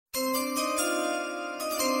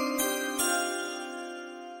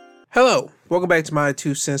Hello, welcome back to my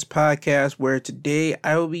 2 cents podcast, where today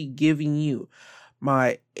I will be giving you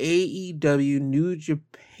my AEW New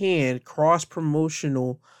Japan cross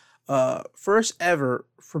promotional first ever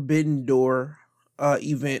Forbidden Door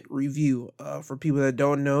event review. For people that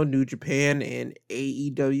don't know, New Japan and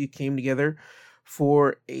AEW came together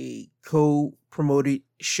for a co-promoted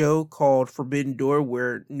show called Forbidden Door,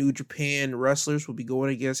 where New Japan wrestlers will be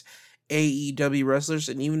going against AEW wrestlers,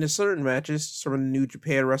 and even in certain matches, some of the New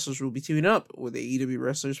Japan wrestlers will be teaming up with AEW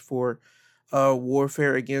wrestlers for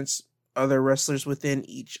warfare against other wrestlers within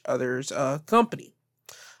each other's company.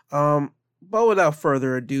 But without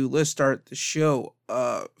further ado, let's start the show.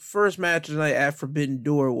 First match tonight at Forbidden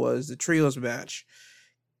Door was the Trios match.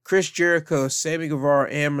 Chris Jericho, Sammy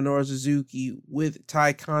Guevara, and Minoru Suzuki with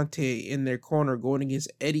Ty Conte in their corner going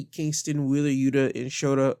against Eddie Kingston, Wheeler Yuta, and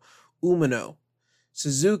Shota Umino.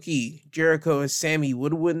 Suzuki, Jericho, and Sammy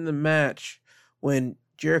would win the match when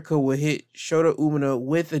Jericho would hit Shota Umino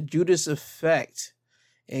with a Judas effect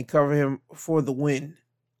and cover him for the win.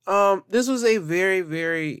 This was a very,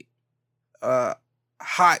 very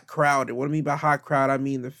hot crowd. And what I mean by hot crowd, I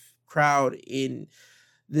mean the crowd in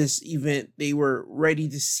this event. They were ready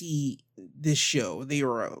to see this show. They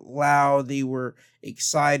were loud. They were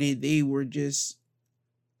excited. They were just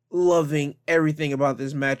loving everything about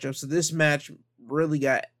this matchup. So this match really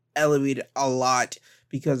got elevated a lot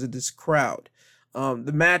because of this crowd.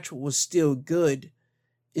 The match was still good.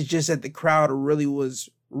 It's just that the crowd really was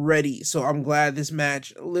ready. So I'm glad this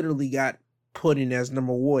match literally got put in as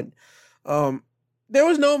number one. There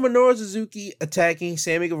was no Minoru Suzuki attacking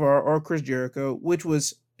Sammy Guevara or Chris Jericho, which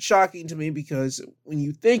was shocking to me because when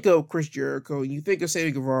you think of Chris Jericho and you think of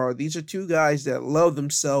Sammy Guevara, these are two guys that love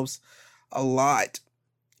themselves a lot.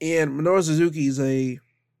 And Minoru Suzuki is a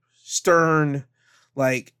stern,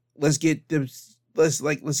 like, let's get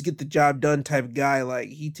the job done type of guy. Like,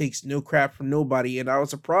 he takes no crap from nobody. And I was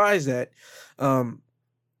surprised that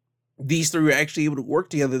these three were actually able to work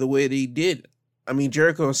together the way they did. I mean,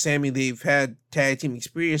 Jericho and Sammy, they've had tag team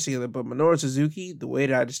experience together, but Minoru Suzuki, the way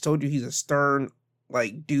that I just told you, he's a stern,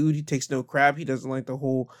 like, dude. He takes no crap. He doesn't like the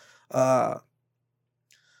whole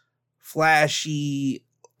flashy,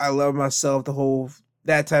 I love myself, the whole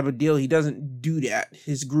that type of deal. He doesn't do that.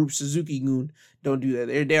 His group, Suzuki-gun, don't do that.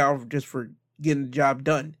 They're there just for getting the job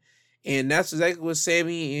done. And that's exactly what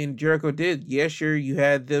Sammy and Jericho did. Yeah, sure, you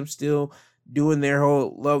had them still doing their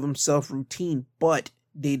whole love themselves routine, but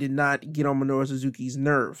they did not get on Minoru Suzuki's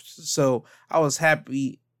nerves. So I was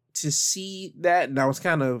happy to see that, and I was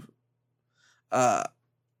kind of I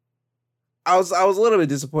was a little bit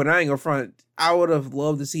disappointed. I ain't gonna front. I would have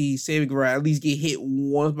loved to see Sammy Guevara at least get hit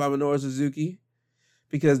once by Minoru Suzuki,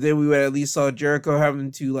 because then we would at least saw Jericho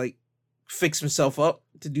having to, like, fix himself up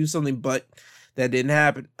to do something, but that didn't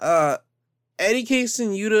happen. Eddie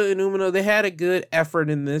Kingston, Yuta, and Umino, they had a good effort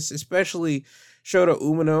in this, especially Shota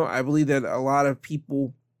Umino. I believe that a lot of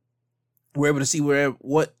people were able to see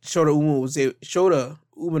what Shota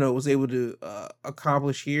Umino was able to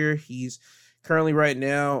accomplish here. He's currently right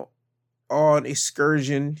now on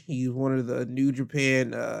excursion. He's one of the New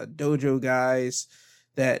Japan dojo guys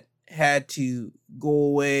that had to go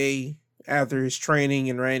away after his training,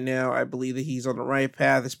 and right now I believe that he's on the right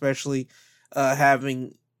path, especially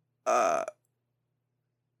having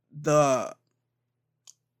the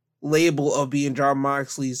label of being Jon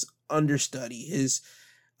Moxley's understudy, his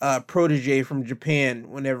protege from Japan.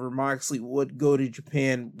 Whenever Moxley would go to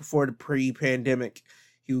Japan before the pre-pandemic,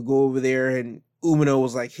 he would go over there, and Umino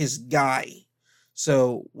was like his guy.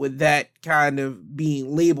 So with that kind of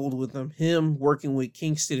being labeled with him working with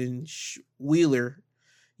Kingston and Wheeler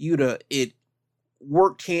Yuta, it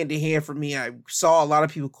worked hand in hand for me. I saw a lot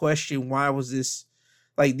of people question, why was this,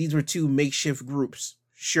 like, these were two makeshift groups.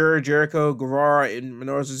 Sure, Jericho, Guevara, and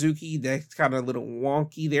Minoru Suzuki, that's kind of a little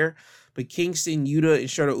wonky there. But Kingston, Yuta, and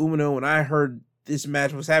Shota Umino, when I heard this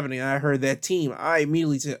match was happening, I heard that team, I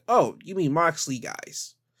immediately said, oh, you mean Moxley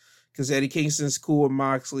guys. Because Eddie Kingston's cool with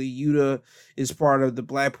Moxley. Yuta is part of the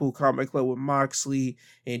Blackpool Combat Club with Moxley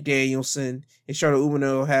and Danielson. And Shota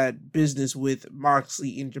Umino had business with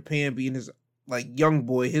Moxley in Japan, being his, like, young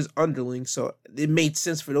boy, his underling. So it made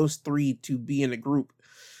sense for those three to be in a group.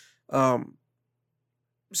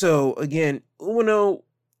 So again, Umino,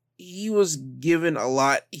 he was given a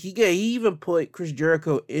lot. He even put Chris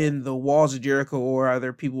Jericho in the Walls of Jericho, or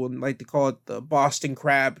other people would like to call it the Boston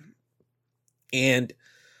Crab. And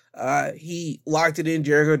he locked it in.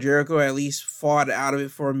 Jericho at least fought out of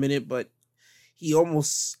it for a minute, but he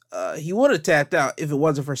almost he would have tapped out if it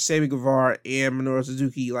wasn't for Sammy Guevara and Minoru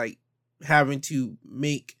Suzuki, like, having to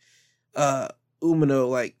make Umino,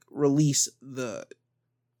 like, release the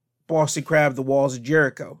Boston Crab, the Walls of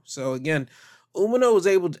Jericho. So again, Umino was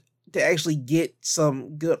able to actually get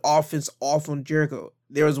some good offense off on Jericho.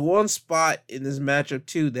 There was one spot in this matchup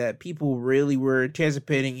too that people really were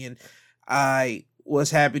anticipating, and I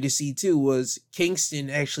was happy to see too, was Kingston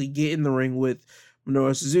actually get in the ring with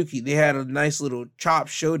Minoru Suzuki. They had a nice little chop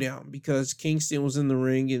showdown because Kingston was in the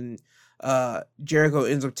ring and Jericho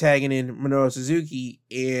ends up tagging in Minoru Suzuki,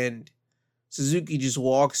 and Suzuki just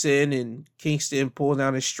walks in and Kingston pulls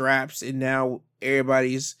down his straps, and now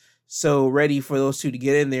everybody's so ready for those two to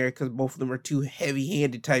get in there because both of them are two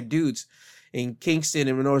heavy-handed type dudes. And Kingston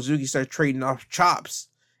and Minoru Suzuki start trading off chops.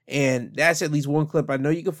 And that's at least one clip I know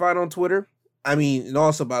you can find on Twitter. I mean, and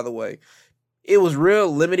also, by the way, it was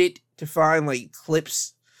real limited to find like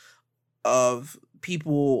clips of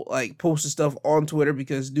people like posting stuff on Twitter,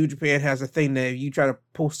 because New Japan has a thing that if you try to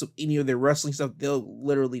post up any of their wrestling stuff, they'll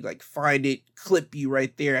literally like find it, clip you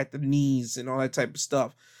right there at the knees and all that type of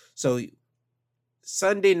stuff. So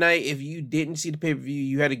Sunday night, if you didn't see the pay-per-view,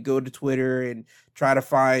 you had to go to Twitter and try to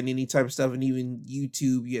find any type of stuff, and even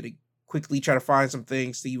YouTube, you had to quickly try to find some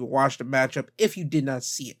things to even watch the matchup if you did not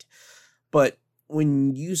see it. But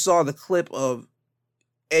when you saw the clip of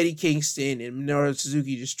Eddie Kingston and Minoru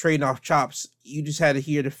Suzuki just trading off chops, you just had to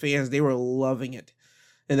hear the fans. They were loving it.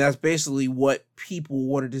 And that's basically what people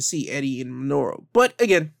wanted to see, Eddie and Minoru. But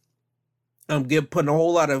again, I'm putting a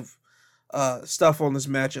whole lot of stuff on this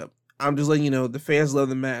matchup. I'm just letting you know, the fans love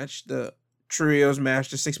the match. The trios match,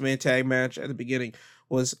 the 6-man tag match at the beginning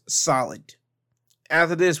was solid.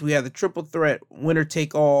 After this, we have the triple threat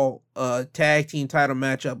winner-take-all tag team title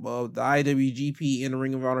matchup of the IWGP and the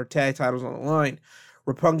Ring of Honor tag titles on the line.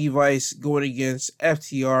 Roppongi Vice going against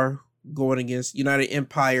FTR, going against United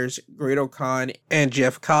Empire's Great-O-Khan and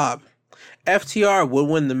Jeff Cobb. FTR would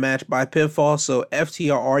win the match by pinfall, so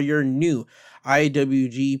FTR are your new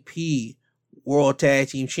IWGP World Tag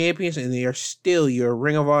Team Champions, and they are still your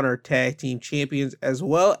Ring of Honor Tag Team Champions, as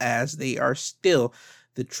well as they are still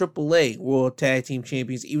the AAA World Tag Team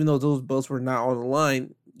Champions. Even though those belts were not on the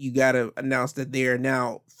line, you got to announce that they are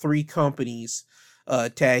now 3 companies'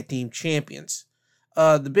 Tag Team Champions.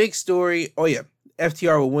 The big story,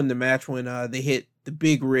 FTR will win the match when they hit the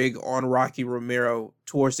big rig on Rocky Romero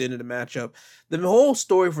towards the end of the matchup. The whole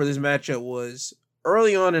story for this matchup was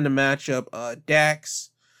early on in the matchup,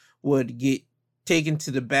 Dax would get taken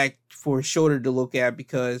to the back for his shoulder to look at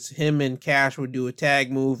because him and Cash would do a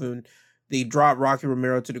tag move and they drop Rocky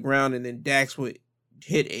Romero to the ground, and then Dax would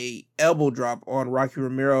hit a elbow drop on Rocky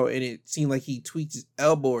Romero, and it seemed like he tweaked his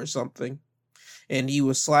elbow or something, and he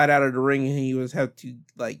would slide out of the ring, and he would have to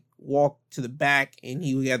like walk to the back, and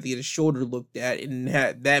he would have to get his shoulder looked at, and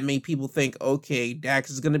that made people think, okay, Dax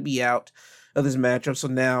is going to be out of this matchup, so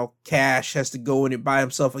now Cash has to go in it by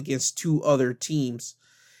himself against 2 other teams.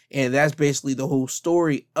 And that's basically the whole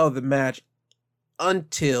story of the match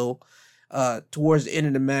until towards the end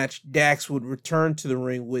of the match, Dax would return to the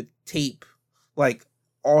ring with tape like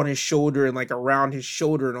on his shoulder and like around his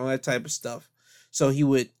shoulder and all that type of stuff. So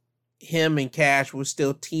him and Cash would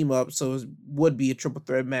still team up, so it would be a triple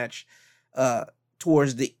threat match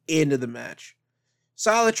towards the end of the match.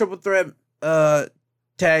 Solid triple threat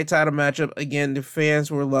tag title matchup. Again, the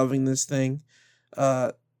fans were loving this thing.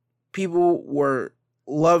 People were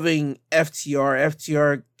loving FTR.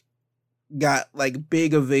 FTR got like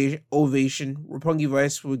big ovation. Roppongi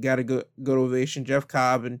Vice got a good ovation. Jeff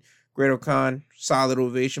Cobb and Great-O-Khan, solid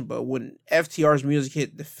ovation. But when FTR's music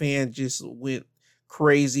hit, the fans just went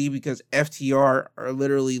crazy because FTR are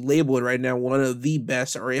literally labeled right now one of the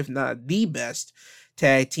best, or if not the best,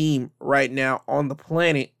 tag team right now on the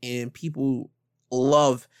planet, and people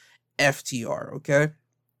love FTR, okay?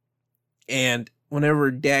 And whenever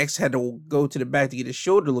Dax had to go to the back to get his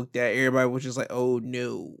shoulder looked at, everybody was just like, oh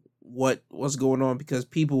no, what's going on? Because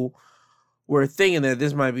people were thinking that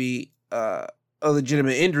this might be a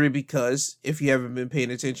legitimate injury, because if you haven't been paying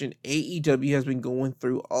attention, AEW has been going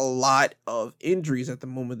through a lot of injuries at the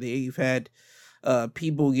moment. They've had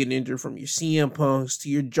people getting injured, from your CM Punks to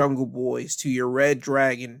your Jungle Boys to your Red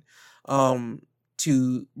Dragon,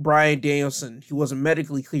 to Bryan Danielson, who wasn't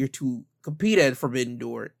medically cleared to compete at Forbidden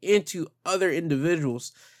Door, into other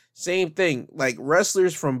individuals. Same thing, like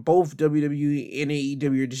wrestlers from both WWE and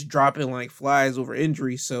AEW are just dropping like flies over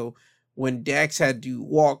injuries. So when Dax had to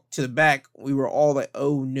walk to the back, we were all like,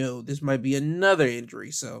 oh no, this might be another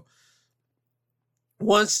injury. So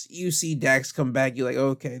once you see Dax come back, you're like,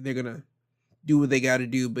 okay, they're gonna do what they gotta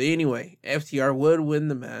do. But anyway, FTR would win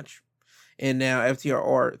the match, and now FTR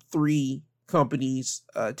are 3 companies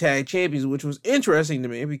tag champions, which was interesting to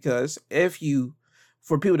me, because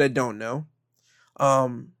for people that don't know,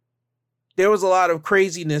 there was a lot of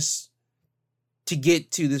craziness to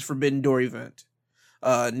get to this Forbidden Door event.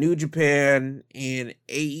 New Japan and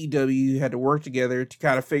AEW had to work together to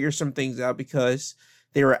kind of figure some things out because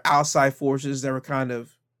there were outside forces that were kind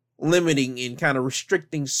of limiting and kind of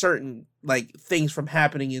restricting certain like things from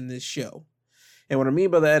happening in this show. And what I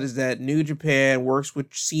mean by that is that New Japan works with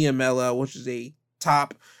CMLL, which is a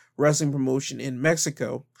top wrestling promotion in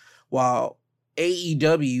Mexico, while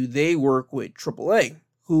AEW, they work with AAA,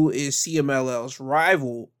 who is CMLL's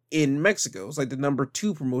rival in Mexico. It's like the number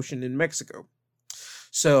 2 promotion in Mexico.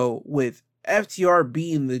 So with FTR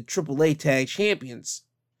being the AAA tag champions,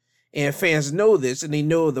 and fans know this, and they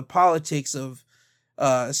know the politics of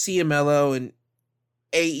CMLL and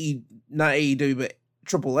not AEW, but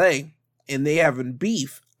AAA, and they having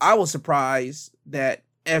beef, I was surprised that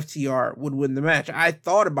FTR would win the match. I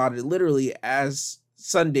thought about it literally as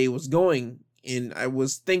Sunday was going, and I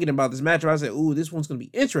was thinking about this match. I said, ooh, this one's going to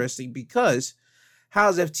be interesting because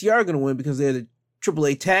how's FTR going to win? Because they're the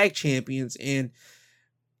AAA tag champions, and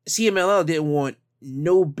CMLL didn't want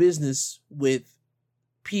no business with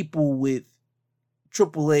people with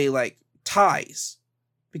AAA like ties.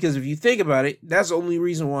 Because if you think about it, that's the only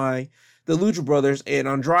reason why the Lucha Brothers and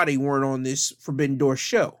Andrade weren't on this Forbidden Door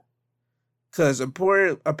show. Because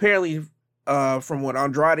apparently, from what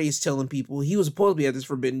Andrade is telling people, he was supposed to be at this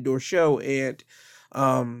Forbidden Door show, and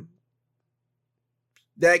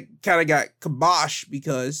that kind of got kiboshed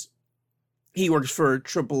because he works for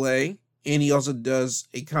AAA, and he also does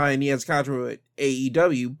he has a contract with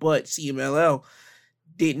AEW, but CMLL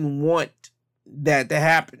didn't want that to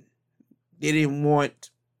happen. They didn't want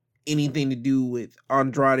anything to do with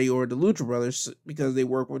Andrade or the Lucha Brothers because they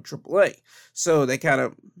work with AAA. So they kind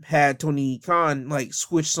of had Tony Khan like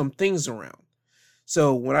switch some things around.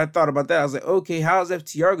 So when I thought about that, I was like, okay, how's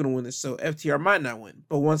FTR going to win this? So FTR might not win.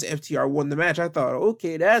 But once FTR won the match, I thought,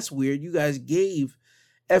 okay, that's weird. You guys gave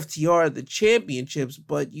FTR the championships,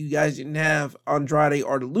 but you guys didn't have Andrade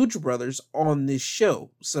or the Lucha Brothers on this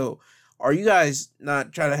show. So are you guys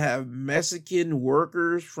not trying to have Mexican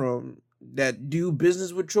workers from that do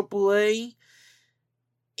business with AAA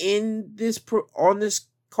in this on this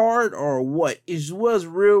card, or what? It was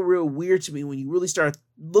real weird to me when you really start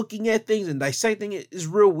looking at things and dissecting it. It's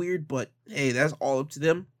real weird, but hey, that's all up to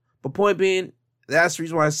them. But point being, that's the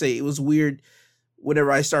reason why I say it was weird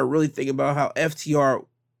whenever I start really thinking about how FTR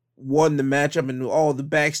won the matchup and all the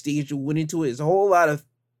backstage that went into it. There's a whole lot of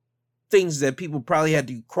things that people probably had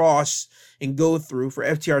to cross and go through for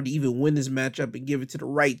FTR to even win this matchup and give it to the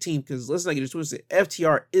right team. Because let's not get it twisted,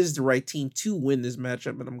 FTR is the right team to win this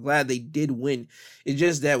matchup, and I'm glad they did win. It's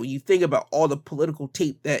just that when you think about all the political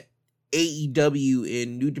tape that AEW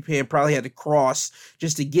and New Japan probably had to cross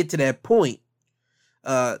just to get to that point,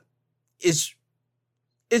 it's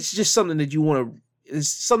just something that you want to. It's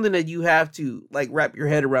something that you have to like wrap your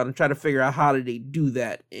head around and try to figure out how did they do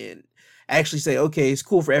that and actually say, okay, it's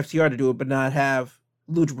cool for FTR to do it, but not have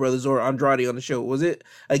Lucha Brothers or Andrade on the show. Was it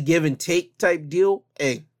a give and take type deal?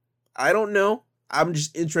 Hey, I don't know. I'm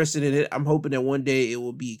just interested in it. I'm hoping that one day it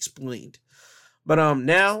will be explained. But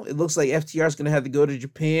now it looks like FTR is going to have to go to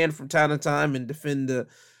Japan from time to time and defend the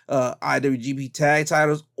IWGP tag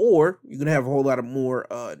titles, or you're going to have a whole lot of more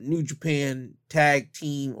New Japan tag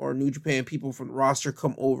team or New Japan people from the roster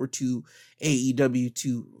come over to AEW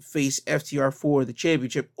to face FTR for the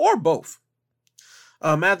championship, or both.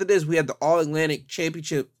 After this, we had the All Atlantic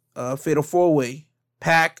Championship Fatal 4-Way.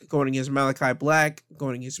 Pac going against Malachi Black,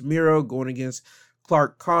 going against Miro, going against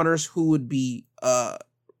Clark Connors, who would be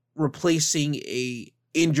replacing a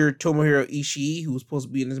injured Tomohiro Ishii, who was supposed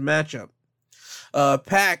to be in this matchup.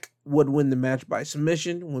 Pac would win the match by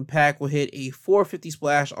submission when Pac would hit a 450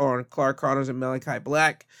 splash on Clark Connors and Malachi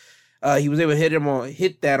Black. He was able to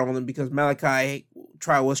hit that on him because Malachi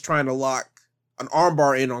was trying to lock an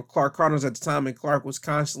armbar in on Clark Connors at the time, and Clark was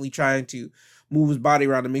constantly trying to move his body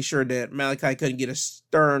around to make sure that Malachi couldn't get a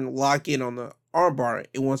stern lock in on the armbar.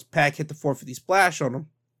 And once Pac hit the 450 splash on him,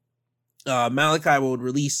 Malachi would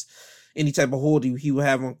release any type of hold he would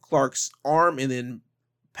have on Clark's arm, and then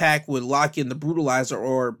Pac would lock in the Brutalizer,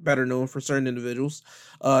 or better known for certain individuals,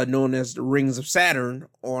 known as the Rings of Saturn,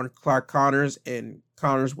 on Clark Connors, and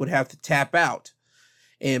Connors would have to tap out.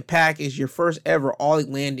 And Pac is your first ever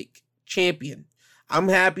All-Atlantic champion. I'm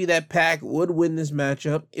happy that Pac would win this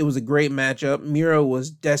matchup. It was a great matchup. Miro was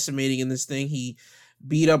decimating in this thing. He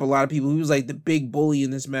beat up a lot of people. He was like the big bully in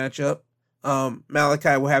this matchup.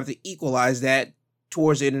 Malachi will have to equalize that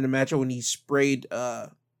towards the end of the matchup when he sprayed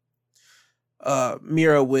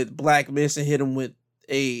Miro with Black Mist and hit him with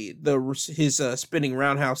his spinning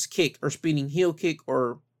roundhouse kick, or spinning heel kick,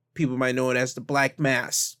 or people might know it as the Black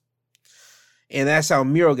Mass. And that's how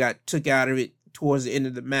Miro got took out of it towards the end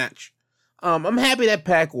of the match. I'm happy that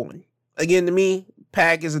Pac won. Again, to me,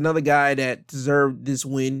 Pac is another guy that deserved this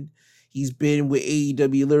win. He's been with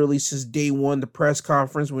AEW literally since day one, the press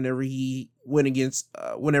conference, whenever he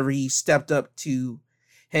whenever he stepped up to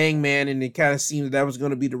Hangman, and it kind of seemed that was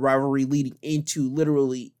going to be the rivalry leading into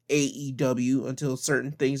literally AEW until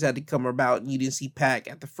certain things had to come about, and you didn't see Pac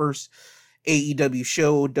at the first AEW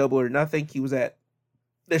show, Double or Nothing. He was at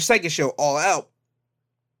their second show, All Out,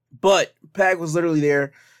 but Pac was literally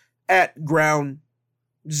there at ground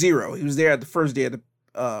zero. He was there at the first day of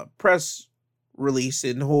the press release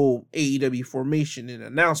and the whole AEW formation and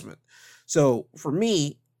announcement. So for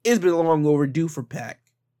me, it's been long overdue for Pac.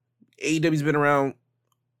 AEW's been around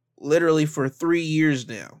literally for 3 years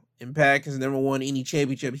now, and Pac has never won any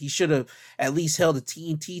championship. He should have at least held a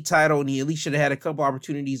TNT title, and he at least should have had a couple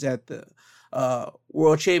opportunities at the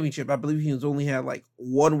World Championship. I believe he only had like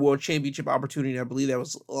one World Championship opportunity. I believe that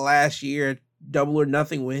was last year, Double or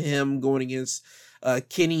Nothing, with him going against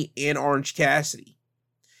Kenny and Orange Cassidy.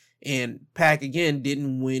 And Pac, again,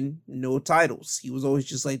 didn't win no titles. He was always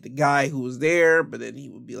just like the guy who was there, but then he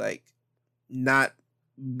would be like not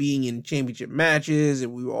being in championship matches,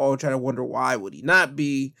 and we were all trying to wonder why would he not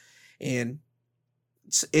be, and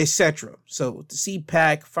etc. So to see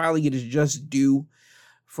Pac finally get his just due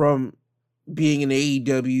from being in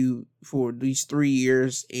AEW for these 3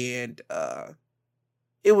 years, and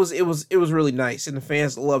it was really nice, and the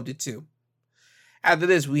fans loved it too. After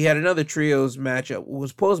this, we had another trios matchup. It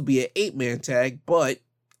was supposed to be an 8-man tag, but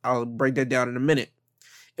I'll break that down in a minute.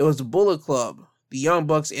 It was the Bullet Club, the Young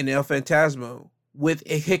Bucks, and El Phantasmo, with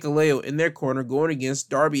a Hikuleo in their corner going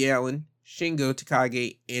against Darby Allin, Shingo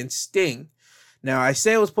Takagi, and Sting. Now, I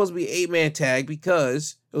say it was supposed to be an 8-man tag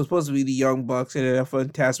because it was supposed to be the Young Bucks and El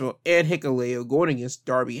Phantasmo and Hikuleo going against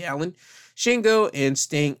Darby Allin, Shingo, and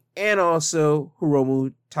Sting, and also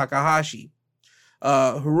Hiromu Takahashi.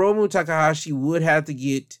 Hiromu Takahashi would have to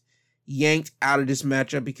get yanked out of this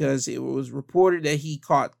matchup because it was reported that he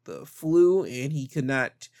caught the flu and he could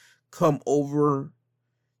not come over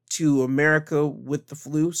to America with the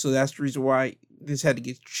flu. So that's the reason why this had to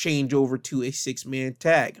get changed over to a 6-man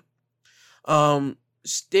tag.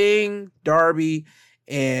 Sting, Darby,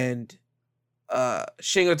 and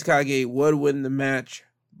Shingo Takagi would win the match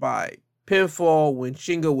by pinfall when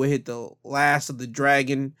Shingo would hit the last of the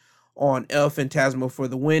dragon on El Phantasmo for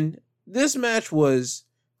the win. This match was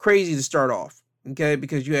crazy to start off, okay,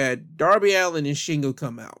 because you had Darby Allin and Shingo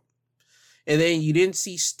come out, and then you didn't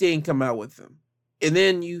see Sting come out with them, and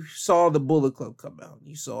then you saw the Bullet Club come out,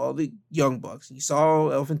 you saw the Young Bucks, and you saw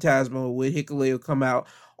El Phantasmo with Hikuleo come out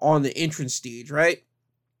on the entrance stage, right?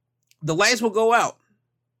 The lights will go out,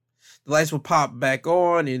 the lights will pop back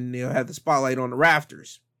on, and they'll have the spotlight on the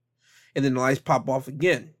rafters, and then the lights pop off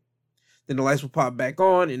again. Then the lights will pop back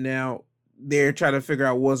on, and now they're trying to figure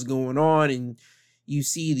out what's going on, and you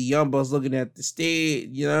see the Young Bucks looking at the stage.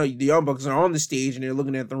 You know, the Young Bucks are on the stage, and they're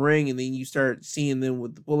looking at the ring, and then you start seeing them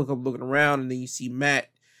with the Bullet Club looking around, and then you see Matt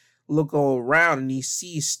look all around, and he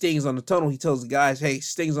sees Sting's on the tunnel. He tells the guys, hey,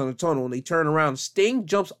 Sting's on the tunnel, and they turn around. Sting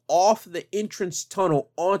jumps off the entrance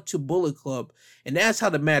tunnel onto Bullet Club, and that's how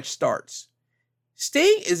the match starts.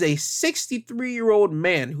 Sting is a 63-year-old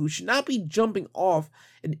man who should not be jumping off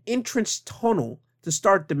an entrance tunnel to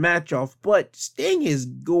start the match off, but Sting is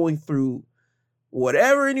going through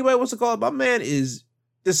whatever anybody wants to call it. My man is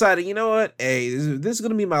deciding, you know what, hey, this is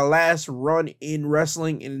going to be my last run in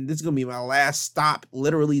wrestling, and this is going to be my last stop.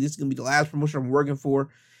 Literally, this is going to be the last promotion I'm working for,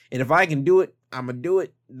 and if I can do it, I'm going to do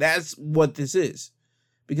it. That's what this is.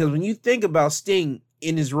 Because when you think about Sting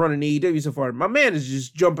in his run in AEW so far, my man is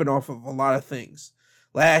just jumping off of a lot of things.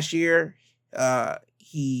 Last year,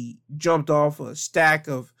 he jumped off a stack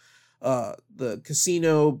of the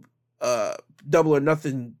casino Double or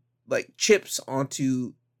Nothing like chips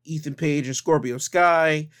onto Ethan Page and Scorpio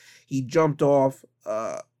Sky. He jumped off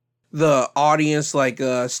the audience like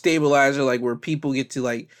a stabilizer, like where people get to,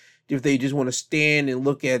 like, if they just want to stand and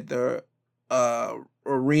look at the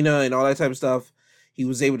arena and all that type of stuff. He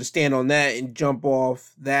was able to stand on that and jump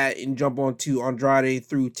off that and jump onto Andrade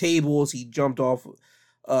through tables. He jumped off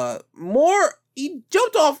he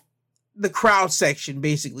jumped off the crowd section,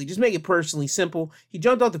 basically. Just make it personally simple. He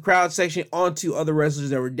jumped off the crowd section onto other wrestlers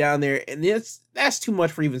that were down there, and that's too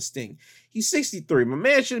much for even Sting. He's 63. My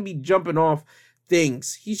man shouldn't be jumping off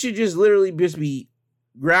things. He should just literally just be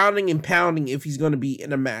grounding and pounding if he's going to be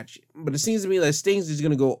in a match. But it seems to me like Sting's just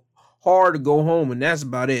going to go hard to go home, and that's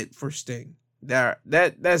about it for Sting.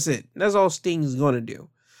 That's it. That's all Sting's going to do.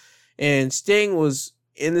 And Sting was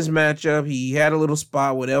in this matchup. He had a little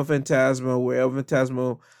spot with El Phantasmo where El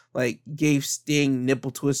Phantasmo like gave Sting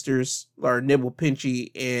nipple twisters or nipple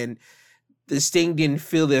pinchy, and the Sting didn't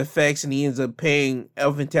feel the effects, and he ends up paying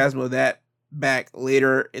El Phantasmo that back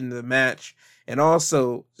later in the match. And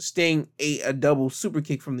also, Sting ate a double super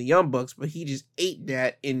kick from the Young Bucks, but he just ate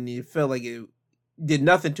that, and it felt like it did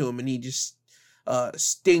nothing to him, and he just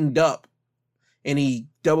stinged up, and he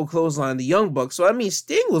double clotheslined the Young Bucks. So, I mean,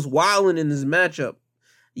 Sting was wilding in this matchup.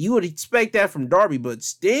 You would expect that from Darby, but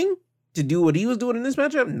Sting to do what he was doing in this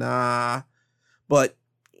matchup? Nah. But,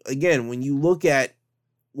 again, when you look at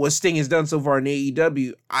what Sting has done so far in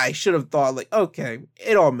AEW, I should have thought, like, okay,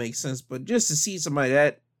 it all makes sense. But just to see somebody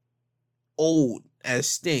that old as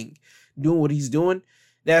Sting doing what he's doing,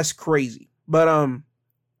 that's crazy. But,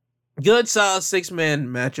 good, solid 6-man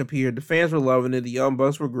matchup here. The fans were loving it. The Young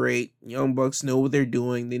Bucks were great. Young Bucks know what they're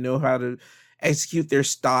doing. They know how to execute their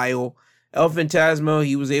style. El Phantasmo,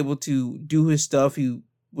 he was able to do his stuff. He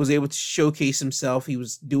was able to showcase himself. He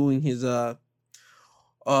was doing his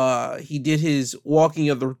he did his walking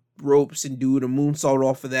of the ropes and doing a moonsault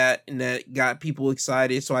off of that, and that got people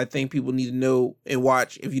excited. So I think people need to know and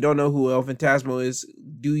watch. If you don't know who El Phantasmo is,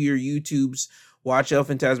 do your YouTubes, watch El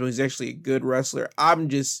Phantasmo. He's actually a good wrestler. I'm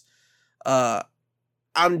just a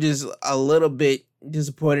little bit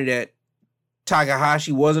disappointed that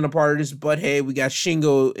Takahashi wasn't a part of this, but hey, we got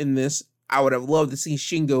Shingo in this. I would have loved to see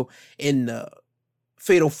Shingo in the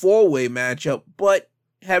Fatal 4-Way matchup, but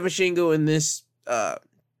having Shingo in this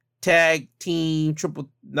tag team,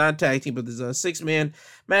 not tag team, but there's a 6-man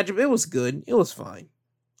matchup, it was good. It was fine.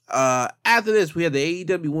 After this, we had the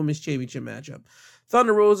AEW Women's Championship matchup.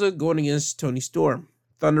 Thunder Rosa going against Toni Storm.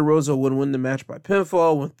 Thunder Rosa would win the match by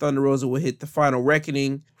pinfall, when Thunder Rosa would hit the final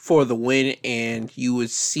reckoning for the win, and you would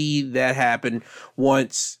see that happen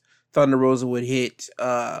once Thunder Rosa would hit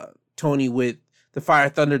Toni with the Fire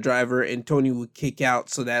Thunder Driver, and Toni would kick out,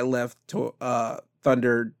 so that left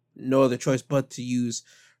Thunder no other choice but to use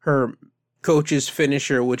her coach's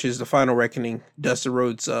finisher, which is the Final Reckoning, Dusty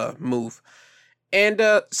Rhodes move. And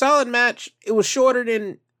solid match. It was shorter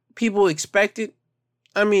than people expected.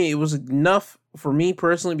 I mean, it was enough for me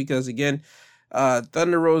personally because, again,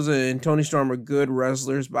 Thunder Rosa and Toni Storm are good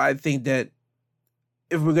wrestlers, but I think that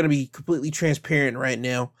if we're going to be completely transparent right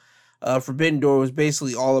now, Forbidden Door was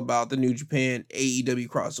basically all about the New Japan AEW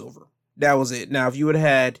crossover. That was it. Now, if you would have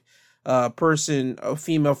had a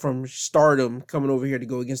female from Stardom coming over here to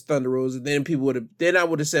go against Thunder Rosa, then I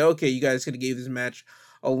would have said, okay, you guys could have gave this match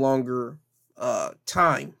a longer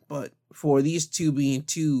time. But for these two being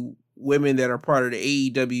two women that are part of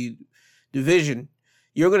the AEW division,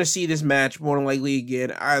 you're going to see this match more than likely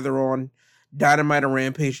again, either on Dynamite or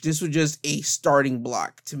Rampage. This was just a starting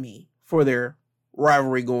block to me for their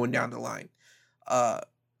rivalry going down the line.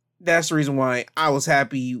 That's the reason why I was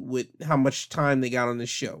happy with how much time they got on this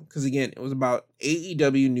show. Because again, it was about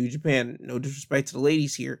AEW, New Japan. No disrespect to the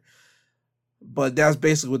ladies here, but that's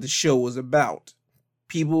basically what the show was about.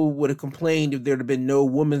 People would have complained if there had been no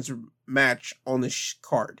women's match on this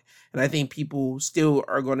card. And I think people still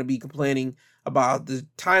are going to be complaining about the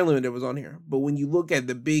time limit that was on here. But when you look at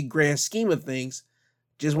the big grand scheme of things,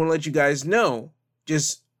 just want to let you guys know,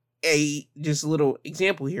 just a little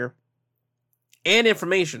example here and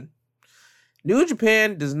information. New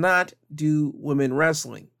Japan does not do women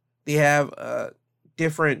wrestling. They have a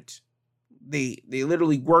different, they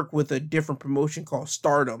literally work with a different promotion called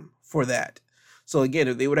Stardom for that. So again,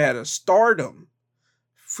 if they would have had a Stardom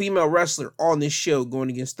female wrestler on this show going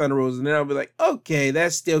against Thunder Rosa, and then I'll be like, okay,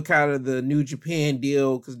 that's still kind of the New Japan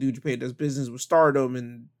deal, because New Japan does business with Stardom,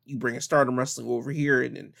 and you bring a Stardom wrestling over here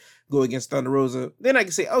and then go against Thunder Rosa. Then I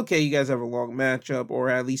can say, okay, you guys have a long matchup, or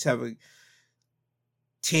at least have a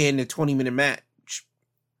 10 to 20 minute match.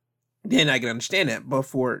 Then I can understand that. But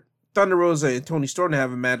for Thunder Rosa and Toni Storm to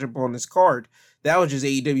have a matchup on this card, that was just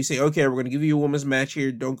AEW say, okay, we're going to give you a women's match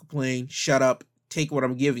here. Don't complain. Shut up. Take what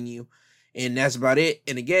I'm giving you. And that's about it.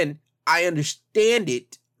 And again, I understand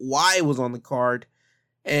it, why it was on the card.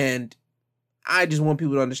 And I just want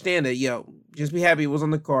people to understand that, just be happy it was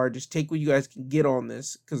on the card. Just take what you guys can get on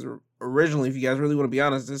this. Because originally, if you guys really want to be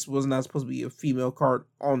honest, this was not supposed to be a female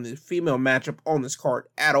matchup on this card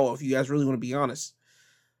at all, if you guys really want to be honest.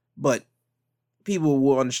 But people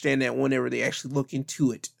will understand that whenever they actually look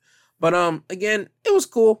into it. But again, it was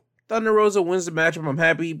cool. Thunder Rosa wins the matchup. I'm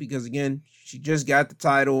happy because, again, she just got the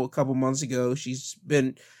title a couple months ago. She's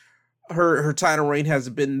been, her title reign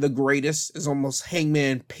hasn't been the greatest. It's almost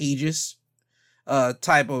Hangman Page's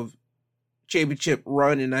type of championship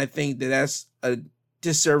run, and I think that that's a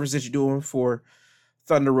disservice that you're doing for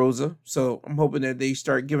Thunder Rosa. So I'm hoping that they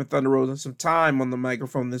start giving Thunder Rosa some time on the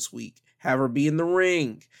microphone this week. Have her be in the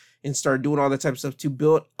ring and start doing all that type of stuff to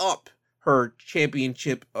build up her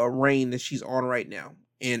championship reign that she's on right now.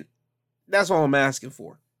 And that's all I'm asking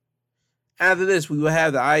for. After this, we will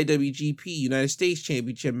have the IWGP United States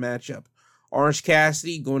Championship matchup. Orange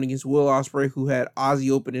Cassidy going against Will Ospreay, who had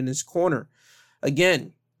Ozzy Open in his corner.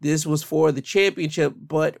 Again, this was for the championship,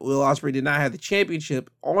 but Will Ospreay did not have the championship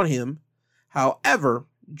on him. However,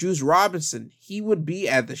 Juice Robinson, he would be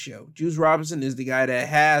at the show. Juice Robinson is the guy that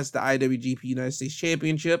has the IWGP United States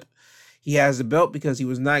Championship. He has the belt because he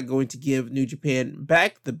was not going to give New Japan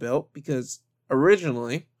back the belt because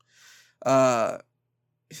originally, it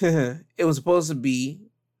was supposed to be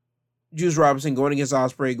Juice Robinson going against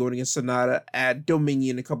Ospreay, going against Sonata at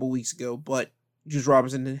Dominion a couple weeks ago, but Juice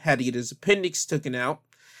Robinson had to get his appendix taken out,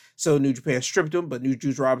 so New Japan stripped him, but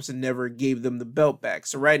Juice Robinson never gave them the belt back.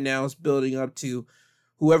 So right now it's building up to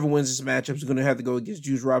whoever wins this matchup is going to have to go against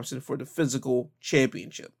Juice Robinson for the physical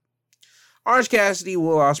championship. Orange Cassidy,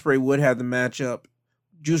 Will Ospreay would have the matchup.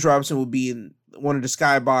 Juice Robinson would be in one of the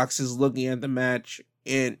skyboxes looking at the match,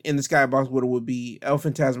 and in the skybox would be El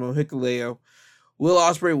Phantasmo Hikuleo. Will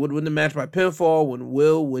Ospreay would win the match by pinfall when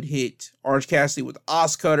Will would hit Orange Cassidy with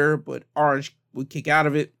OsCutter, but Orange would kick out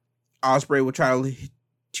of it. Ospreay would try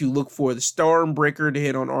to look for the Stormbreaker to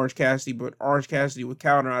hit on Orange Cassidy, but Orange Cassidy would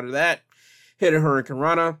counter out of that, hit a Hurricane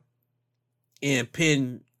Rana, and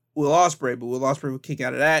pin Will Ospreay, but Will Ospreay would kick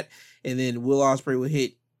out of that, and then Will Ospreay would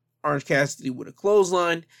hit Orange Cassidy with a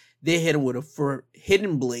clothesline, then hit him with a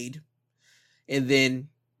hidden blade, and then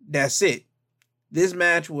that's it. This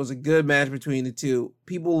match was a good match between the two.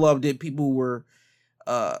 People loved it. People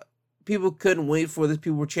couldn't wait for this.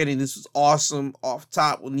 People were chanting, "This was awesome!" off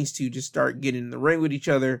top when these two just start getting in the ring with each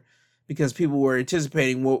other because people were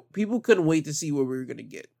anticipating people couldn't wait to see what we were going to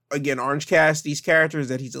get. Again, Orange Cassidy's character is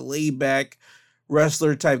that he's a laid-back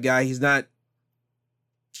wrestler type guy. He's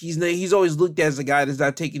always looked at as a guy that's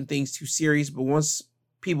not taking things too serious, but once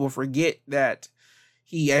people forget that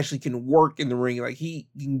he actually can work in the ring, like he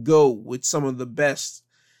can go with some of the best,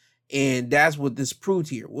 and that's what this proved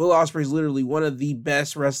here. Will Ospreay is literally one of the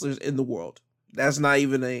best wrestlers in the world. That's not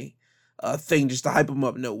even a thing just to hype him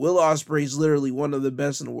up. No, Will Ospreay is literally one of the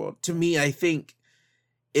best in the world. To me, I think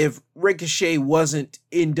if Ricochet wasn't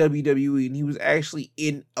in WWE and he was actually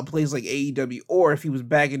in a place like AEW, or if he was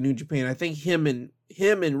back in New Japan, I think him and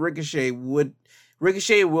Ricochet and Will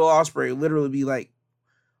Ospreay would literally be like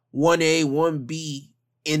 1A, 1B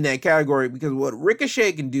in that category, because what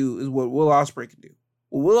Ricochet can do is what Will Ospreay can do.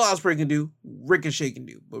 What Will Ospreay can do, Ricochet can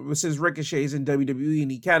do. But since Ricochet is in WWE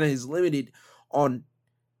and he kind of is limited on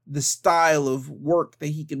the style of work that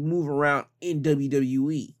he can move around in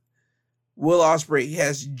WWE, Will Ospreay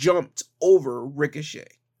has jumped over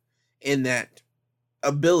Ricochet in that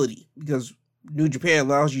ability, because New Japan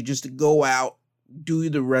allows you just to go out, do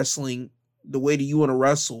the wrestling the way that you want to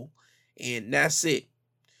wrestle, and that's it.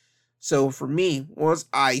 So for me, once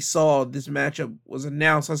I saw this matchup was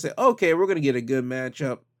announced, I said, okay, we're going to get a good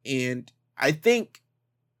matchup. And I think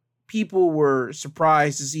people were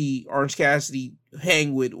surprised to see Orange Cassidy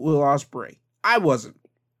hang with Will Ospreay. I wasn't.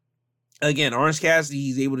 Again, Orange Cassidy,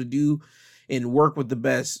 he's able to do and work with the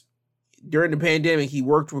best. During the pandemic, he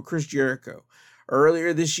worked with Chris Jericho.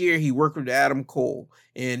 Earlier this year, he worked with Adam Cole.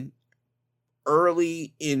 And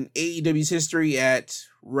early in AEW's history at,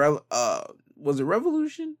 was it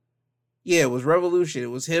Revolution? Yeah, it was Revolution.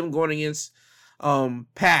 It was him going against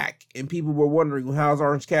Pac, and people were wondering, well, how's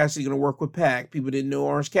Orange Cassidy going to work with Pac? People didn't know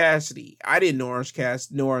Orange Cassidy. I didn't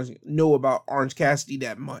know about Orange Cassidy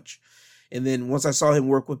that much. And then once I saw him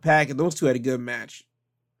work with Pac, and those two had a good match,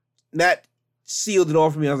 that sealed it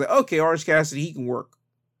all for me. I was like, okay, Orange Cassidy, he can work.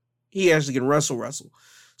 He actually can wrestle.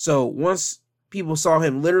 So once people saw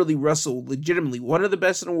him literally wrestle legitimately, one of the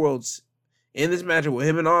best in the world in this matchup with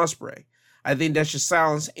him and Ospreay, I think that should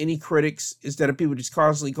silence any critics instead of people just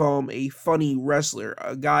constantly call him a funny wrestler,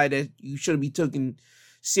 a guy that you shouldn't be taken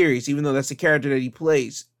serious, even though that's the character that he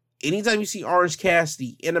plays. Anytime you see Orange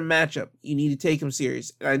Cassidy in a matchup, you need to take him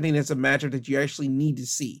serious. And I think that's a matchup that you actually need to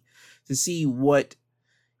see what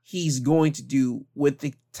he's going to do with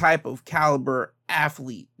the type of caliber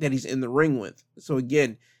athlete that he's in the ring with. So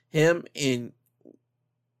again, him and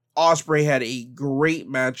Ospreay had a great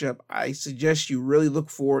matchup. I suggest you really look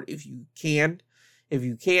for it if you can. If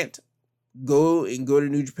you can't, go to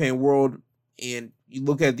New Japan World and you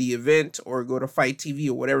look at the event, or go to Fight TV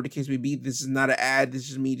or whatever the case may be. This is not an ad.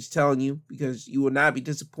 This is me just telling you, because you will not be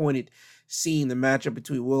disappointed seeing the matchup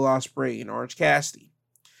between Will Ospreay and Orange Cassidy.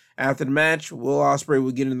 After the match, Will Ospreay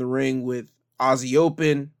would get in the ring with Ozzy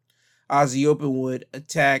Open. Ozzy Open would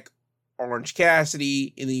attack Orange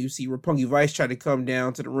Cassidy, and then you see Roppongi Vice try to come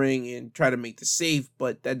down to the ring and try to make the save,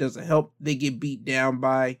 but that doesn't help. They get beat down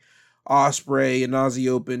by Ospreay and Ozzy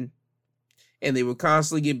Open, and they would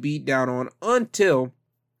constantly get beat down on until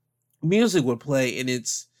music would play, and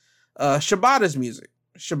it's Shibata's music.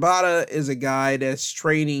 Shibata is a guy that's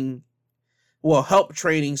helped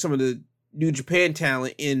training some of the New Japan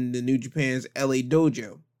talent in the New Japan's LA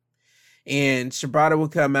dojo. And Shibata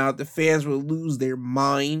would come out, the fans would lose their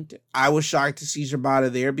mind. I was shocked to see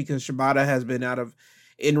Shibata there because Shibata has been out of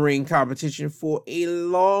in-ring competition for a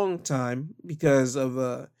long time because of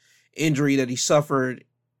a injury that he suffered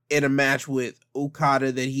in a match with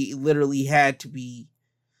Okada that he literally had to be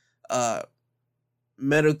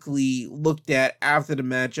medically looked at after the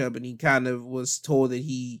matchup, and he kind of was told that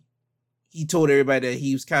he told everybody that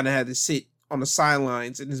he was kind of had to sit on the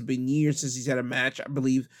sidelines, and it's been years since he's had a match. I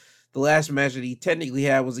believe the last match that he technically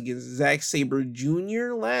had was against Zack Sabre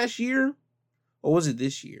Jr. last year, or was it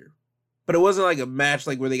this year? But it wasn't like a match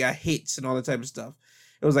like where they got hits and all that type of stuff.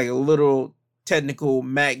 It was like a little technical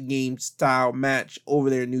mat game style match over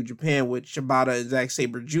there in New Japan with Shibata and Zack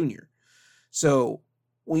Sabre Jr. So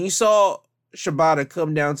when you saw Shibata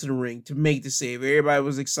come down to the ring to make the save, everybody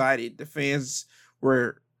was excited. The fans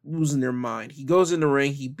were losing their mind. He goes in the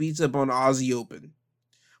ring, he beats up on Aussie Open.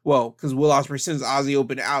 Well, because Will Ospreay sends Aussie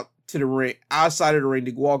Open out to the ring, outside of the ring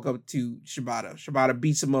to walk up to Shibata. Shibata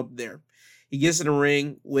beats him up there. He gets in the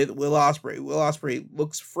ring with Will Ospreay. Will Ospreay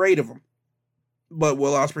looks afraid of him, but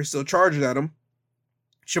Will Ospreay still charges at him.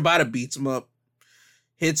 Shibata beats him up,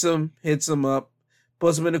 hits him up,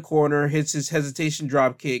 puts him in the corner, hits his hesitation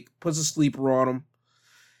drop kick, puts a sleeper on him,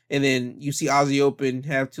 and then you see Aussie Open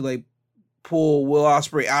have to like pull Will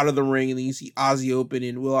Ospreay out of the ring, and then you see Aussie Open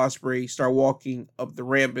and Will Ospreay start walking up the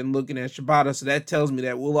ramp and looking at Shibata. So that tells me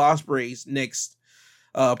that Will Ospreay's next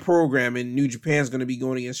program in New Japan is going to be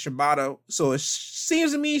going against Shibata. So it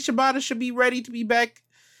seems to me Shibata should be ready to be back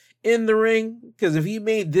in the ring, because if he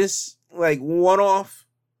made this like one-off,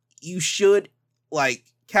 you should like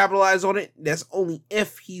capitalize on it. That's only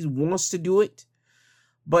if he wants to do it.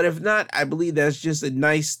 But if not, I believe that's just a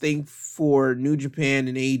nice thing for New Japan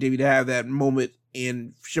and AEW to have that moment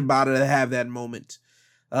and Shibata to have that moment.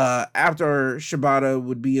 After Shibata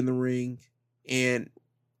would be in the ring and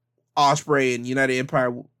Ospreay and United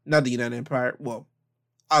Empire, not the United Empire, well,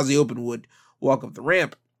 Aussie Open would walk up the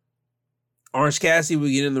ramp. Orange Cassidy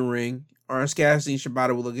would get in the ring. Orange Cassidy and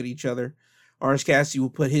Shibata would look at each other. Orange Cassidy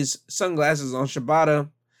would put his sunglasses on Shibata,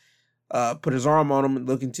 put his arm on him and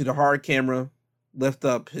look into the hard camera, lift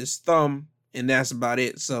up his thumb, and that's about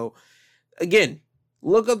it. So, again,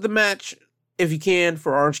 look up the match if you can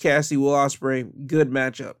for Orange Cassidy, Will Ospreay. Good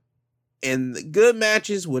matchup. And the good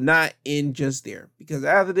matches will not end just there, because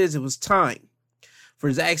after this, it was time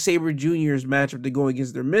for Zack Sabre Jr.'s matchup to go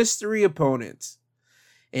against their mystery opponents.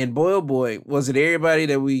 And boy, oh boy, was it everybody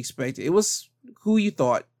that we expected. It was who you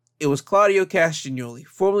thought. It was Claudio Castagnoli,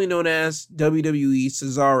 formerly known as WWE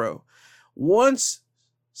Cesaro. Once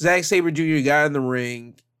Zack Sabre Jr. got in the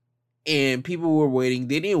ring and people were waiting,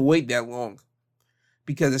 they didn't wait that long.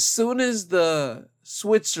 Because as soon as the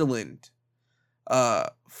Switzerland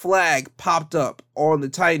flag popped up on the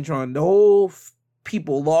Titantron, the whole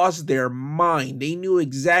people lost their mind. They knew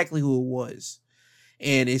exactly who it was.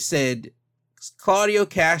 And it said Claudio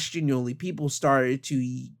Castagnoli. People started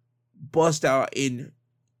to bust out in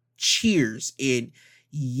cheers and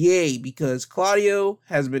yay, because Claudio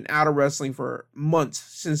has been out of wrestling for months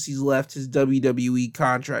since he's left his WWE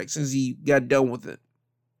contract, since he got done with it.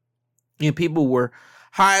 And people were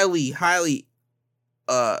highly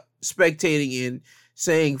spectating and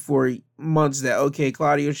saying for months that, okay,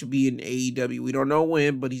 Claudio should be in AEW. We don't know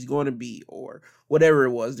when, but he's going to be, or whatever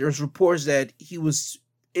it was. There's reports that he was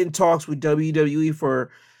in talks with WWE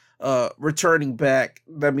for returning back.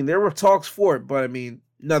 I mean, there were talks for it, but I mean,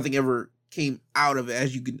 nothing ever came out of it,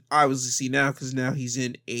 as you can obviously see now, because now he's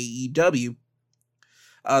in AEW.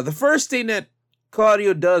 The first thing that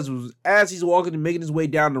Claudio does was, as he's walking and making his way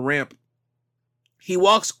down the ramp, he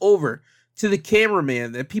walks over to the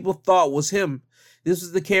cameraman that people thought was him. This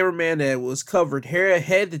was the cameraman that was covered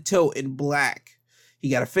head to toe in black. He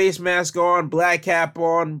got a face mask on, black cap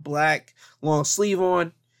on, black long sleeve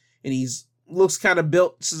on, and he's looks kind of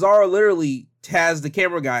built. Cesaro literally has the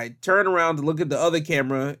camera guy turn around to look at the other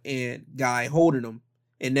camera and guy holding him.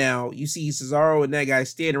 And now you see Cesaro and that guy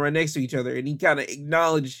standing right next to each other, and he kind of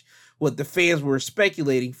acknowledged what the fans were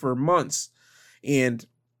speculating for months. And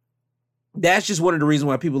that's just one of the reasons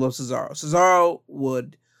why people love Cesaro. Cesaro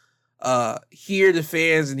would hear the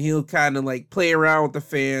fans, and he'll kind of like play around with the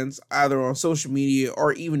fans either on social media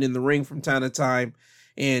or even in the ring from time to time.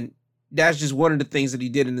 And that's just one of the things that he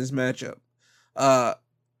did in this matchup.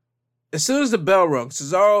 As soon as the bell rung,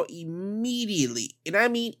 Cesaro immediately, and I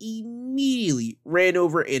mean immediately, ran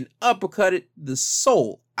over and uppercutted the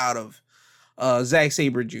soul out of Zack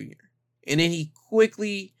Sabre Jr. And then he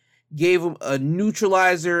quickly gave him a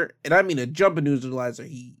neutralizer, and I mean a jumping neutralizer.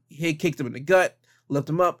 He kicked him in the gut, lift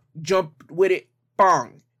him up, jumped with it,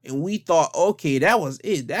 bong. And we thought, okay, that was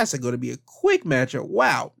it. That's going to be a quick matchup.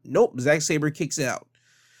 Wow. Nope, Zack Sabre kicks out.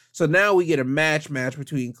 So now we get a match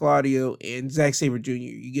between Claudio and Zack Sabre Jr.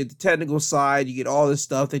 You get the technical side, you get all this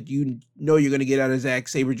stuff that you know you're going to get out of Zack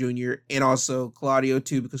Sabre Jr. and also Claudio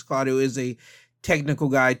too, because Claudio is a technical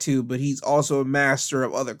guy too, but he's also a master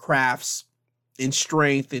of other crafts in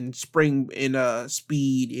strength and spring and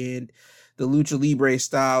speed and the lucha libre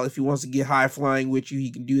style. If he wants to get high flying with you,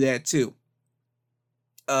 he can do that too.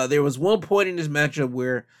 There was one point in this matchup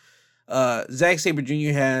where Zack Sabre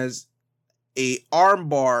Jr. has a arm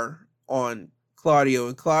bar on Claudio,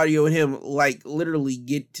 and Claudio and him like literally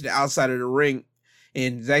get to the outside of the ring,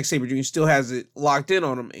 and Zack Sabre Jr. still has it locked in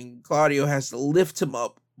on him, and Claudio has to lift him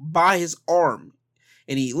up by his arm,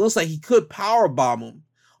 and he looks like he could power bomb him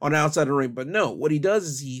on the outside of the ring, but no, what he does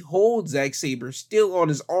is he holds Zack Sabre still on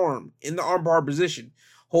his arm in the arm bar position,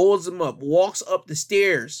 holds him up, walks up the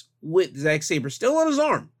stairs with Zack Sabre still on his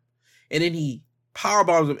arm, and then he power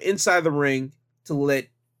bombs him inside the ring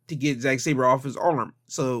to get Zack Sabre off his arm.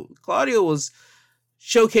 So Claudio was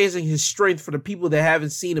showcasing his strength for the people that haven't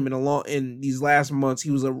seen him in these last months.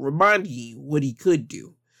 He was reminding you what he could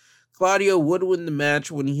do. Claudio would win the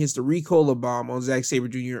match when he hits the Ricola bomb on Zack Sabre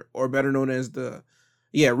Jr., or better known as the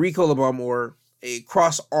Ricola bomb, or a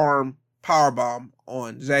cross arm power bomb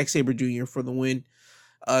on Zack Sabre Jr. for the win.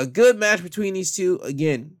 A good match between these two.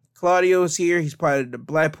 Again, Claudio is here. He's part of the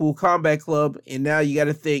Blackpool Combat Club, and now you got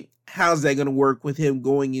to think, how's that going to work with him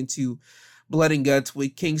going into Blood and Guts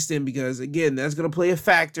with Kingston? Because, again, that's going to play a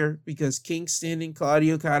factor, because Kingston and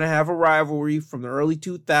Claudio kind of have a rivalry from the early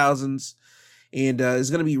 2000s. And it's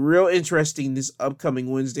going to be real interesting this upcoming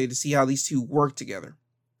Wednesday to see how these two work together.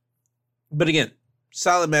 But, again,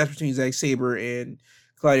 solid match between Zack Sabre and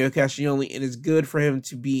Claudio Castagnoli, and it's good for him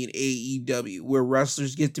to be in AEW, where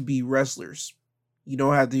wrestlers get to be wrestlers. You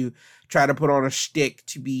don't have to try to put on a shtick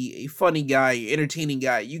to be a funny guy, entertaining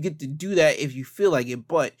guy. You get to do that if you feel like it,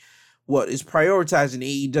 but what is prioritized in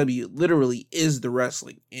AEW literally is the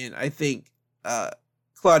wrestling, and I think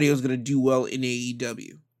Claudio is going to do well in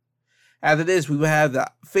AEW. After this, we will have the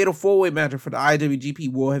Fatal 4-Way match for the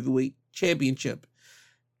IWGP World Heavyweight Championship.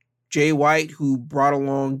 Jay White, who brought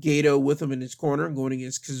along Gato with him in his corner, going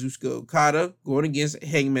against Kazuchika Okada, going against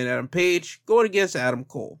Hangman Adam Page, going against Adam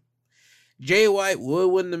Cole. Jay White would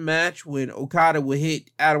win the match when Okada would hit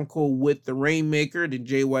Adam Cole with the Rainmaker. Then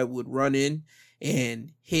Jay White would run in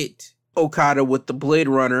and hit Okada with the Blade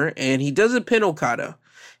Runner. And he doesn't pin Okada.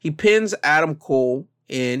 He pins Adam Cole,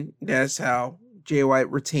 and that's how Jay White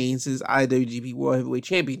retains his IWGP World Heavyweight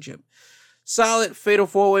Championship. Solid Fatal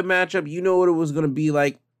 4-Way matchup. You know what it was going to be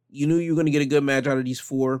like. You knew you were going to get a good match out of these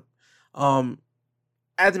four.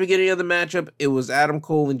 At the beginning of the matchup, it was Adam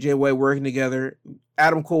Cole and Jay White working together.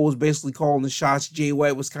 Adam Cole was basically calling the shots. Jay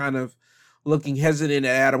White was kind of looking hesitant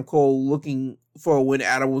at Adam Cole, looking for when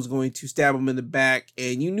Adam was going to stab him in the back.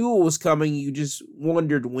 And you knew it was coming. You just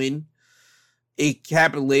wondered when. It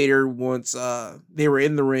happened later once they were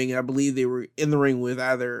in the ring. I believe they were in the ring with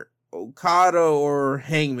either Okada or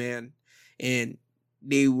Hangman. And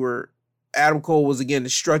Adam Cole was again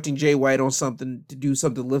instructing Jay White on something to do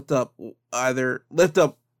something, lift up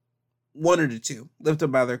one of the two, lift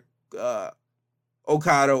up either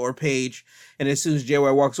Okada or Page. And as soon as Jay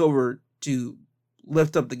White walks over to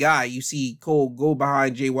lift up the guy, you see Cole go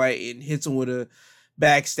behind Jay White and hits him with a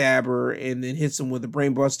backstabber, and then hits him with a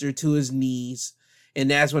brainbuster to his knees. And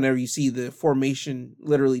that's whenever you see the formation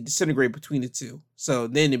literally disintegrate between the two. So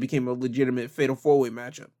then it became a legitimate Fatal 4-Way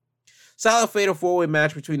matchup. Solid Fatal 4-Way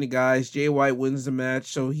match between the guys. Jay White wins the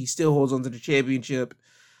match, so he still holds on to the championship.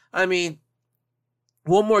 I mean,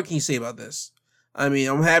 what more can you say about this? I mean,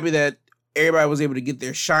 I'm happy that everybody was able to get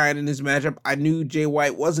their shine in this matchup. I knew Jay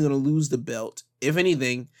White wasn't going to lose the belt. If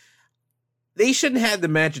anything, they shouldn't have the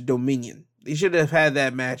match at Dominion. They should have had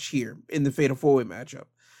that match here in the Fatal 4-Way matchup.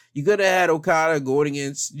 You could have had Okada going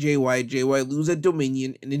against Jay White. Jay White lose at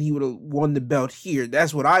Dominion, and then he would have won the belt here.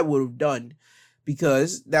 That's what I would have done,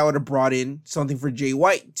 because that would have brought in something for Jay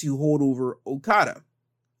White to hold over Okada.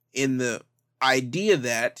 In the idea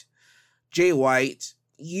that Jay White,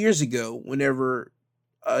 years ago, whenever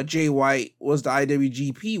Jay White was the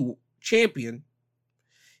IWGP champion,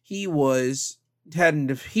 he had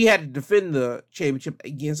to defend the championship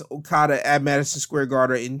against Okada at Madison Square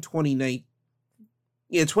Garden in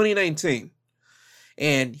 2019.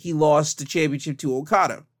 And he lost the championship to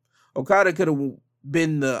Okada. Okada could have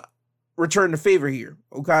been the return the favor here.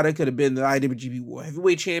 Okada could have been the IWGP World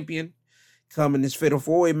Heavyweight Champion, come in this Fatal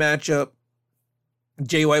 4-Way matchup,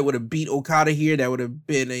 Jay White would have beat Okada here. That would have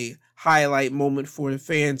been a highlight moment for the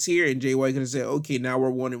fans here. And Jay White could have said, okay, now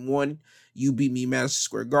we're 1-1. You beat me Madison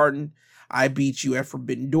Square Garden. I beat you at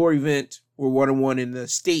Forbidden Door event. We're 1-1 in the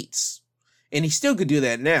States. And he still could do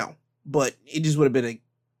that now. But it just would have been a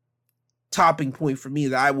topping point for me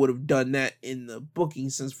that I would have done that in the booking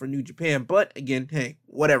sense for New Japan. But again, hey,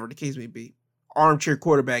 whatever the case may be. Armchair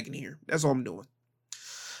quarterbacking here. That's all I'm doing.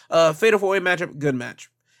 Fatal 4-way matchup, good match.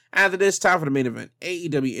 After this, time for the main event.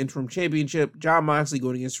 AEW Interim Championship. Jon Moxley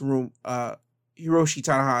going against Hiroshi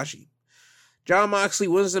Tanahashi. Jon Moxley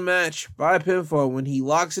wins the match by pinfall when he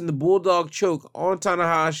locks in the Bulldog choke on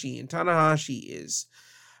Tanahashi. And Tanahashi is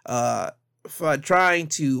trying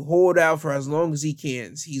to hold out for as long as he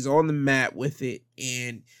can. He's on the mat with it,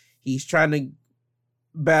 and he's trying to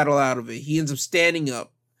battle out of it. He ends up standing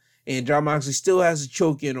up, and Jon Moxley still has a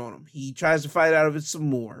choke in on him. He tries to fight out of it some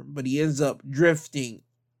more, but he ends up drifting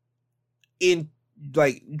and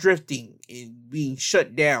being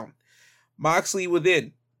shut down. Moxley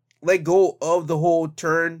within. Let go of the hold,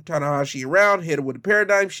 turn Tanahashi around, hit him with a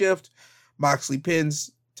paradigm shift. Moxley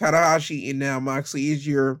pins Tanahashi, and now Moxley is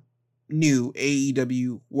your new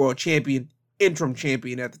AEW World Champion, interim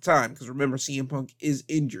champion at the time. Because remember, CM Punk is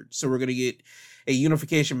injured. So we're going to get a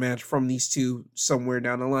unification match from these two somewhere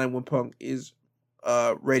down the line when Punk is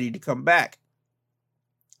ready to come back.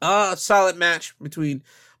 Solid match between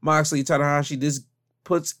Moxley and Tanahashi. This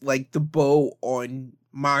puts like the bow on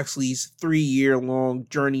Moxley's 3-year-long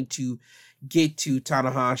journey to get to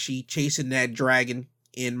Tanahashi, chasing that dragon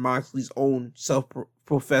in Moxley's own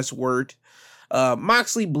self-professed word.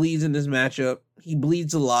 Moxley bleeds in this matchup. He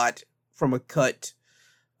bleeds a lot from a cut.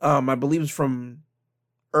 I believe it's from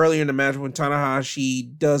earlier in the match when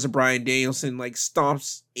Tanahashi does a Bryan Danielson, like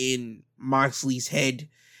stomps in Moxley's head,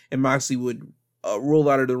 and Moxley would roll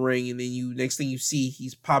out of the ring, and then next thing you see,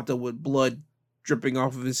 he's popped up with blood dripping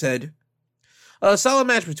off of his head. Solid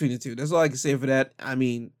match between the two. That's all I can say for that. I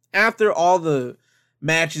mean, after all the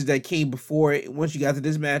matches that came before it, once you got to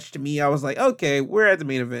this match, to me, I was like, okay, we're at the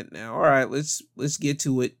main event now. All right, let's get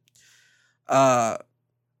to it.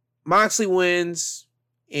 Moxley wins,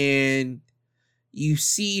 and you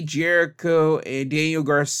see Jericho and Daniel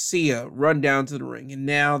Garcia run down to the ring, and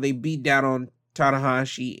now they beat down on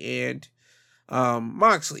Tanahashi and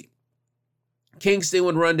Moxley. Kingston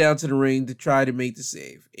would run down to the ring to try to make the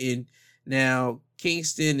save, and now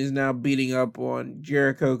Kingston is now beating up on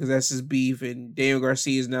Jericho because that's his beef, and Daniel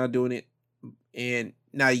Garcia is now doing it, and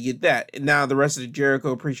now you get that. And now the rest of the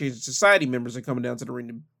Jericho Appreciation Society members are coming down to the ring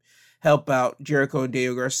to help out Jericho and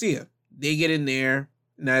Daniel Garcia. They get in there,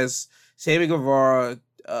 and that's Sammy Guevara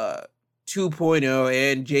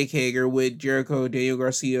 2.0 and Jake Hager with Jericho, Daniel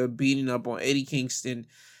Garcia beating up on Eddie Kingston,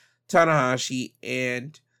 Tanahashi,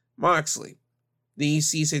 and Moxley. Then you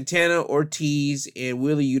see Santana, Ortiz, and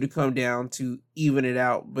Wheeler Yuta come down to even it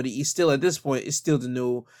out. But he's still, at this point, it's still to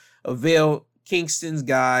no avail. Kingston's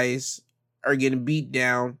guys are getting beat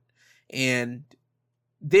down. And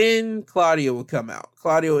then Claudio will come out.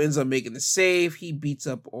 Claudio ends up making the save. He beats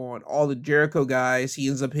up on all the Jericho guys. He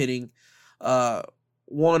ends up hitting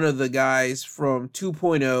one of the guys from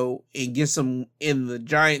 2.0 and gets him in the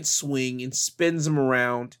giant swing and spins him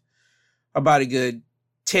around about a good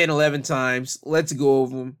 10, 11 times, lets go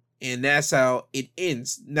of him, and that's how it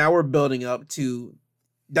ends. Now we're building up to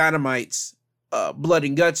Dynamite's Blood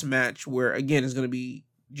and Guts match, where again it's going to be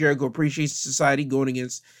Jericho Appreciation Society going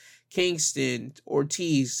against Kingston,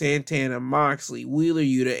 Ortiz, Santana, Moxley, Wheeler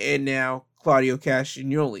Yuta, and now Claudio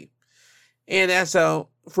Castagnoli. And that's how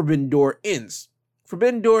Forbidden Door ends.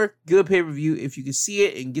 Forbidden Door, good pay-per-view. If you can see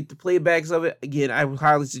it and get the playbacks of it, again, I would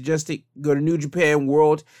highly suggest it. Go to New Japan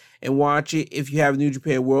World and watch it if you have New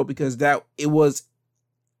Japan World, because it was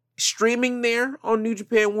streaming there on New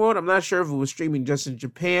Japan World. I'm not sure if it was streaming just in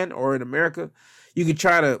Japan or in America. You could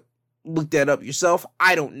try to look that up yourself.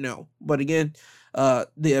 I don't know. But again, the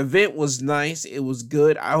event was nice. It was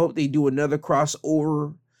good. I hope they do another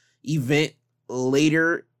crossover event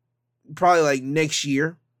later, probably like next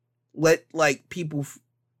year. Let like people,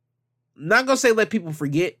 not gonna say let people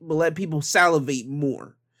forget, but let people salivate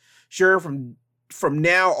more. Sure, from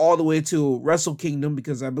now all the way to Wrestle Kingdom,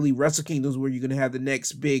 because I believe Wrestle Kingdom is where you're gonna have the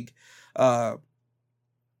next big the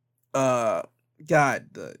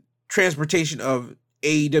transportation of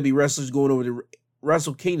AEW wrestlers going over to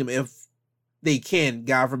Wrestle Kingdom, if they can.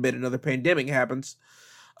 God forbid another pandemic happens.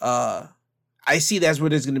 I see that's where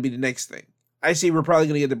there's gonna be the next thing. I see we're probably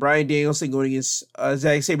going to get the Bryan Danielson going against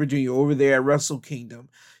Zack Sabre Jr. over there at Wrestle Kingdom.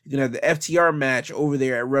 You're going to have the FTR match over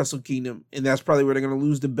there at Wrestle Kingdom, and that's probably where they're going to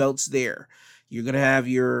lose the belts there. You're going to have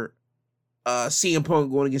your CM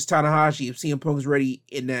Punk going against Tanahashi if CM Punk's ready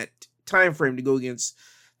in that time frame to go against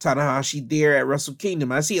Tanahashi there at Wrestle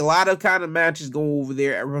Kingdom. I see a lot of kind of matches go over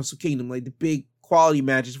there at Wrestle Kingdom, like the big quality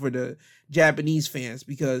matches for the Japanese fans,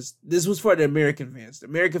 because this was for the American fans. The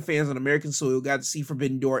American fans on American soil got to see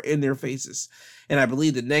Forbidden Door in their faces. And I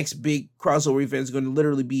believe the next big crossover event is going to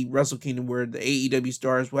literally be Wrestle Kingdom, where the AEW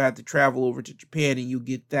stars will have to travel over to Japan, and you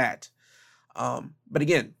get that. But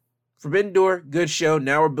again, Forbidden Door, good show.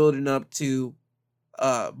 Now we're building up to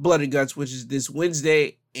Blood and Guts, which is this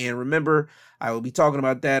Wednesday. And remember, I will be talking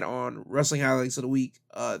about that on Wrestling Highlights of the Week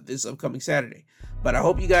this upcoming Saturday. But I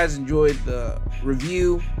hope you guys enjoyed the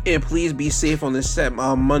review, and please be safe on this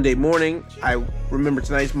Monday morning. I remember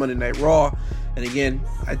tonight's Monday Night Raw, and again,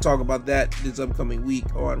 I talk about that this upcoming week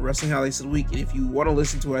on Wrestling Highlights of the Week. And if you want to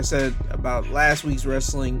listen to what I said about last week's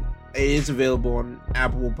wrestling, it is available on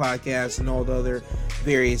Apple Podcasts and all the other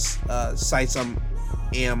various sites I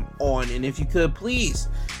am on. And if you could, please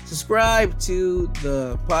subscribe to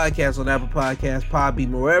the podcast on Apple Podcasts,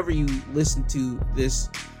 Podbean, wherever you listen to this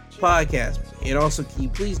podcast. And also, can you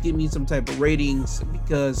please give me some type of ratings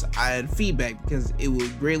and feedback, because it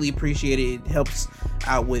would greatly appreciate it. It helps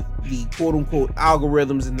out with the quote-unquote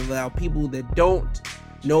algorithms and allow people that don't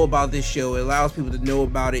know about this show, it allows people to know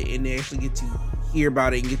about it, and they actually get to hear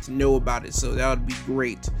about it and get to know about it. So that would be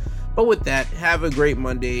great. But with that, have a great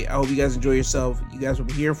Monday. I hope you guys enjoy yourself. You guys will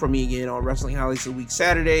be hearing from me again on Wrestling Highlights of the Week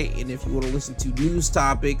Saturday. And if you want to listen to news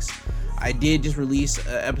topics, I did just release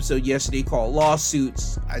an episode yesterday called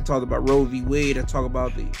Lawsuits. I talked about Roe v. Wade. I talked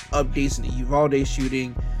about the updates in the Uvalde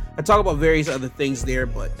shooting. I talk about various other things there.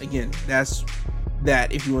 But again, that's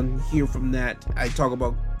that. If you want to hear from that, I talk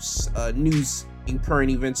about news and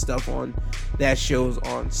current event stuff on that shows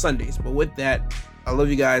on Sundays. But with that, I love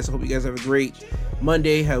you guys. I hope you guys have a great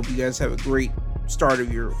Monday. I hope you guys have a great start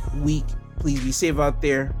of your week. Please be safe out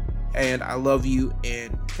there. And I love you.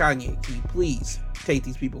 And Kanye, can you please take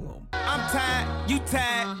these people home? I'm tired, you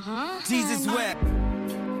tired, Jesus wept.